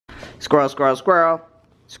Squirrel, squirrel, squirrel.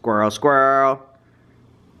 Squirrel, squirrel.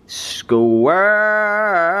 Squirrel.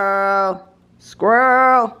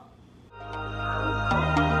 Squirrel.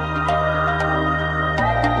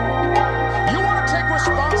 You want to take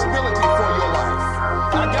responsibility for your life.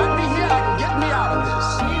 I got me here, I can get me out of this.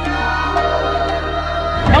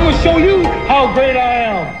 I'm gonna show you how great I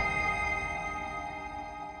am.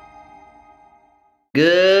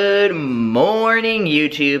 Good morning,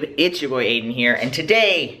 YouTube. It's your boy Aiden here, and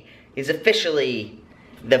today is officially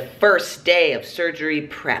the first day of surgery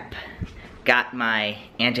prep. Got my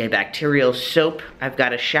antibacterial soap I've got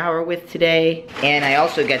to shower with today, and I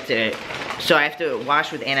also get to, so I have to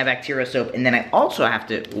wash with antibacterial soap, and then I also have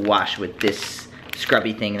to wash with this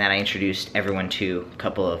scrubby thing that I introduced everyone to a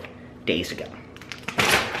couple of days ago.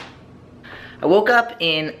 I woke up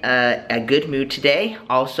in a good mood today.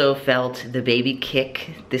 Also felt the baby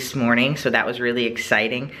kick this morning, so that was really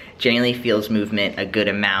exciting. Generally feels movement a good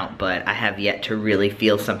amount, but I have yet to really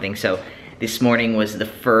feel something. So this morning was the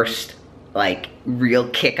first like real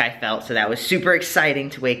kick I felt, so that was super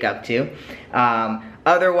exciting to wake up to.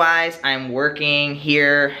 Otherwise, I'm working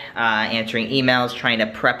here, answering emails, trying to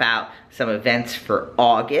prep out some events for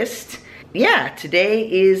August. Yeah, today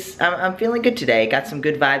is, I'm feeling good today. Got some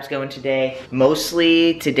good vibes going today.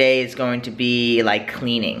 Mostly today is going to be like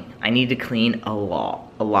cleaning. I need to clean a lot.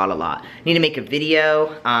 I need to make a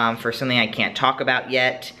video for something I can't talk about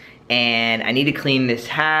yet. And I need to clean this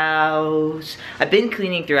house. I've been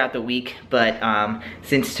cleaning throughout the week, but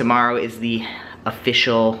since tomorrow is the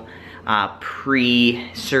official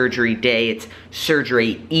pre-surgery day, it's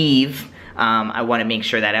surgery eve. I want to make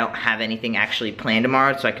sure that I don't have anything actually planned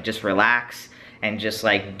tomorrow, so I could just relax and just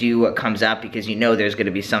like do what comes up, because you know there's going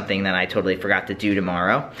to be something that I totally forgot to do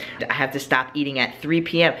tomorrow. I have to stop eating at 3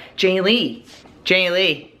 p.m. Jane Lee!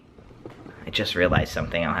 I just realized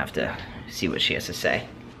something. I'll have to see what she has to say.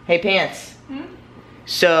 Hey, Pants.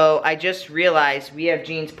 So I just realized we have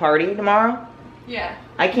Jean's party tomorrow. Yeah.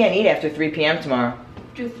 I can't eat after 3 p.m. tomorrow.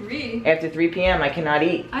 After 3? After 3 p.m. I cannot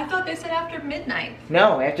eat. I thought they said after midnight.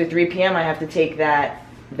 No, after 3 p.m. I have to take that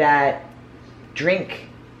drink.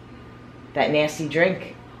 That nasty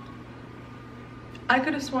drink. I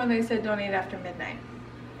could have sworn they said don't eat after midnight.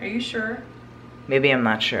 Are you sure? Maybe I'm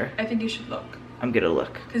not sure. I think you should look. I'm gonna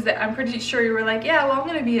look. Because I'm pretty sure you were like, yeah, well, I'm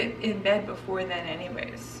gonna be in bed before then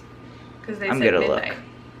anyways. Because they said gonna midnight. look.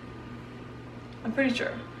 I'm pretty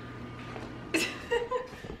sure.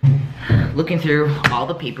 Looking through all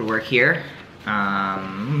the paperwork here.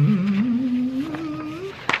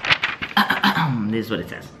 This is what it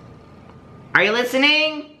says. Are you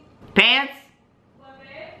listening? Pants?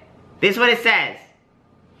 This is what it says.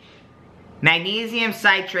 Magnesium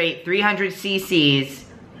citrate, 300 cc's.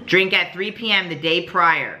 Drink at 3 p.m. the day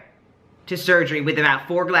prior to surgery with about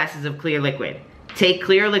 4 glasses of clear liquid. Take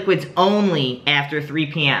clear liquids only after 3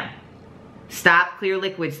 p.m. Stop clear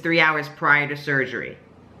liquids 3 hours prior to surgery.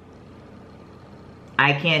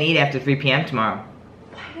 I can't eat after 3 p.m. tomorrow.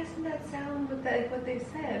 Why doesn't that sound what they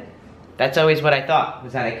said? That's always what I thought,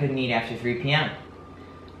 was that I couldn't eat after 3 p.m.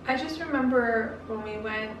 I just remember when we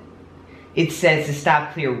went. It says to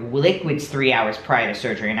stop clear liquids 3 hours prior to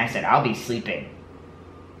surgery, and I said, I'll be sleeping.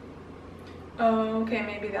 Oh, okay,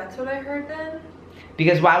 maybe that's what I heard then?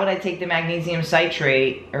 Because why would I take the magnesium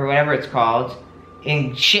citrate, or whatever it's called,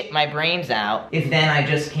 and shit my brains out, if then I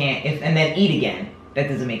just can't, and then eat again? That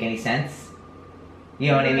doesn't make any sense. You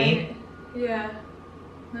know what I mean? Yeah.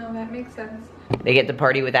 No, that makes sense. They get to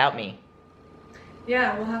party without me.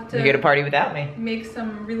 Yeah, we'll have to. You get to party without me. Make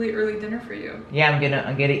some really early dinner for you. Yeah, I'm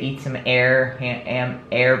gonna eat some air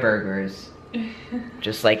burgers,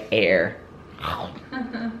 just like air.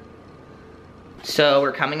 So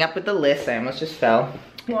we're coming up with the list. I almost just fell.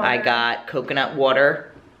 Water. I got coconut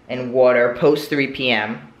water and water post 3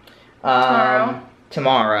 p.m.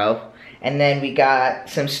 Tomorrow. And then we got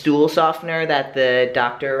some stool softener that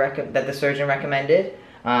the surgeon recommended.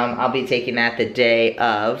 I'll be taking that the day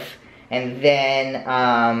of. And then,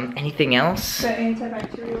 anything else? The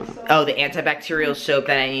antibacterial soap. Oh, the antibacterial soap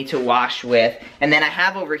that I need to wash with. And then I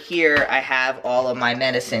have over here, I have all of my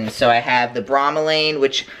medicines. So I have the bromelain,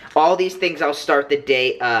 which all these things I'll start the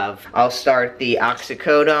day of. I'll start the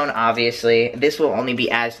oxycodone, obviously. This will only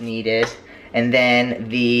be as needed. And then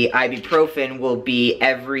the ibuprofen will be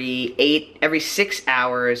every 6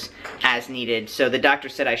 hours as needed. So the doctor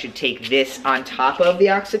said I should take this on top of the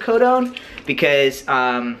oxycodone, because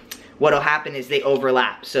what'll happen is they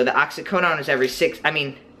overlap. So the oxycodone is the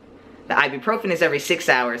ibuprofen is every 6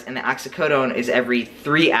 hours, and the oxycodone is every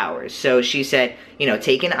 3 hours. So she said, you know,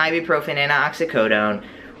 take an ibuprofen and an oxycodone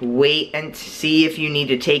wait and see if you need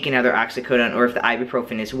to take another oxycodone or if the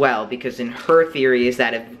ibuprofen as well, because in her theory is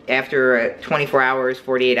that if after 24 hours,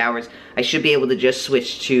 48 hours, I should be able to just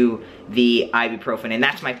switch to the ibuprofen, and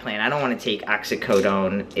that's my plan. I don't want to take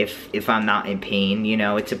oxycodone if I'm not in pain, you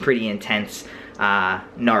know. It's a pretty intense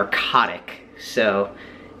narcotic, so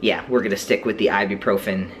yeah, we're gonna stick with the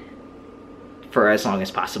ibuprofen for as long as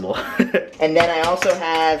possible. And then I also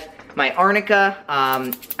have my arnica.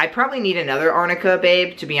 I probably need another arnica,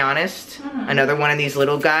 babe, to be honest. Another one of these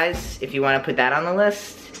little guys, if you want to put that on the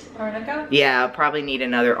list. Arnica? Yeah, I'll probably need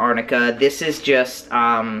another arnica. This is just,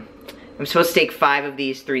 I'm supposed to take 5 of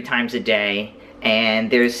these 3 times a day. And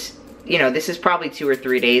there's, you know, this is probably 2 or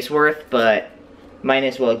 3 days worth, but might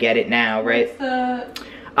as well get it now, right? What's the...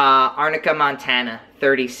 Arnica Montana,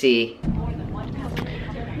 30C.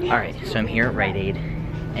 Alright, so I'm here at Rite Aid,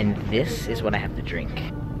 and this is what I have to drink.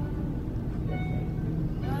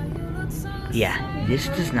 Yeah, this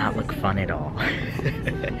does not look fun at all.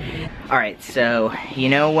 Alright, so, you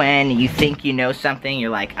know when you think you know something, you're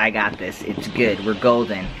like, I got this, it's good, we're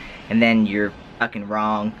golden, and then you're fucking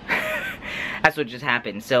wrong. That's what just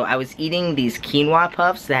happened. So I was eating these quinoa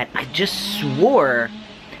puffs that I just swore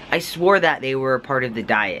that they were a part of the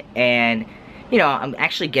diet, and you know, I'm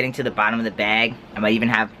actually getting to the bottom of the bag. I might even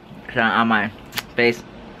have it on my face,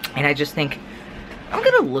 and I just think, I'm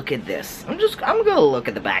gonna look at this. I'm gonna look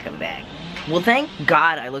at the back of the bag. Well, thank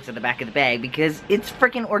God I looked at the back of the bag, because it's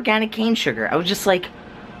freaking organic cane sugar. I was just like,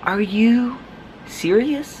 are you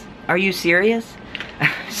serious? Are you serious?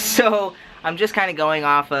 So I'm just kind of going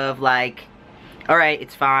off of like, alright,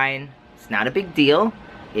 it's fine. It's not a big deal.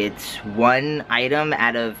 It's one item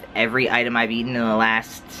out of every item I've eaten in the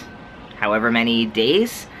last however many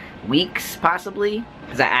days, weeks possibly.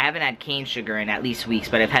 Because I haven't had cane sugar in at least weeks,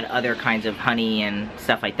 but I've had other kinds of honey and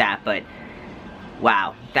stuff like that. But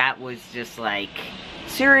wow, that was just like,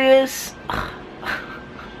 serious?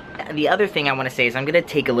 The other thing I want to say is I'm going to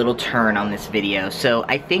take a little turn on this video. So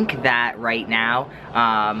I think that right now,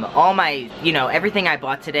 all my, you know, everything I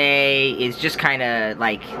bought today is just kind of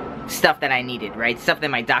like stuff that I needed, right? Stuff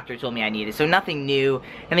that my doctor told me I needed. So nothing new,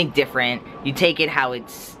 nothing different. You take it how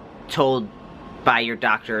it's told by your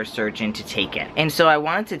doctor or surgeon to take it. And so I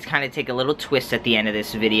wanted to kind of take a little twist at the end of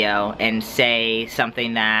this video and say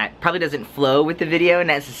something that probably doesn't flow with the video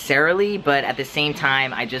necessarily, but at the same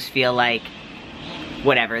time, I just feel like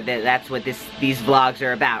whatever, that's what these vlogs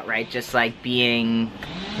are about, right? Just like being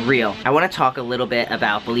real. I want to talk a little bit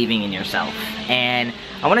about believing in yourself. And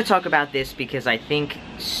I want to talk about this because I think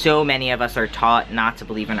so many of us are taught not to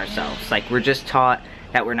believe in ourselves. Like, we're just taught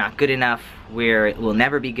that we're not good enough, we'll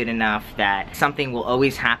never be good enough, that something will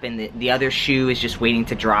always happen, the other shoe is just waiting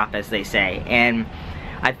to drop, as they say. And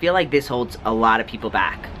I feel like this holds a lot of people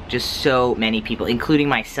back. Just so many people, including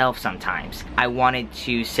myself sometimes. I wanted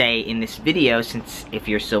to say in this video, since if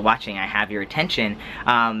you're still watching, I have your attention,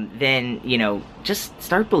 then, you know, just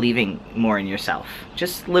start believing more in yourself.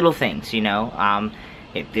 Just little things, you know.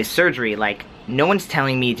 This surgery, like, no one's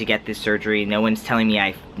telling me to get this surgery. No one's telling me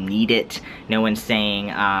I need it. No one's saying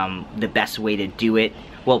the best way to do it.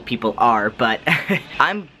 Well, people are, but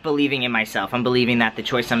I'm believing in myself. I'm believing that the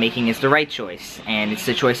choice I'm making is the right choice, and it's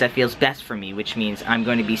the choice that feels best for me, which means I'm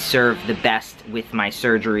going to be served the best with my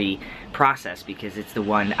surgery process because it's the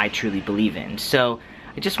one I truly believe in. So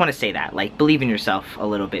I just want to say that, like, believe in yourself a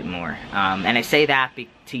little bit more. And I say that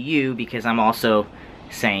to you because I'm also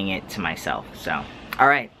saying it to myself. So,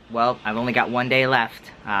 alright, well, I've only got 1 day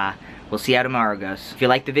left. We'll see how tomorrow goes. If you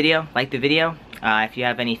like the video, like the video. If you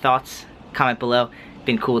have any thoughts, comment below.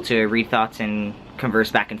 Been cool to read thoughts and converse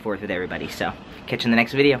back and forth with everybody. So, catch you in the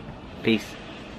next video. Peace.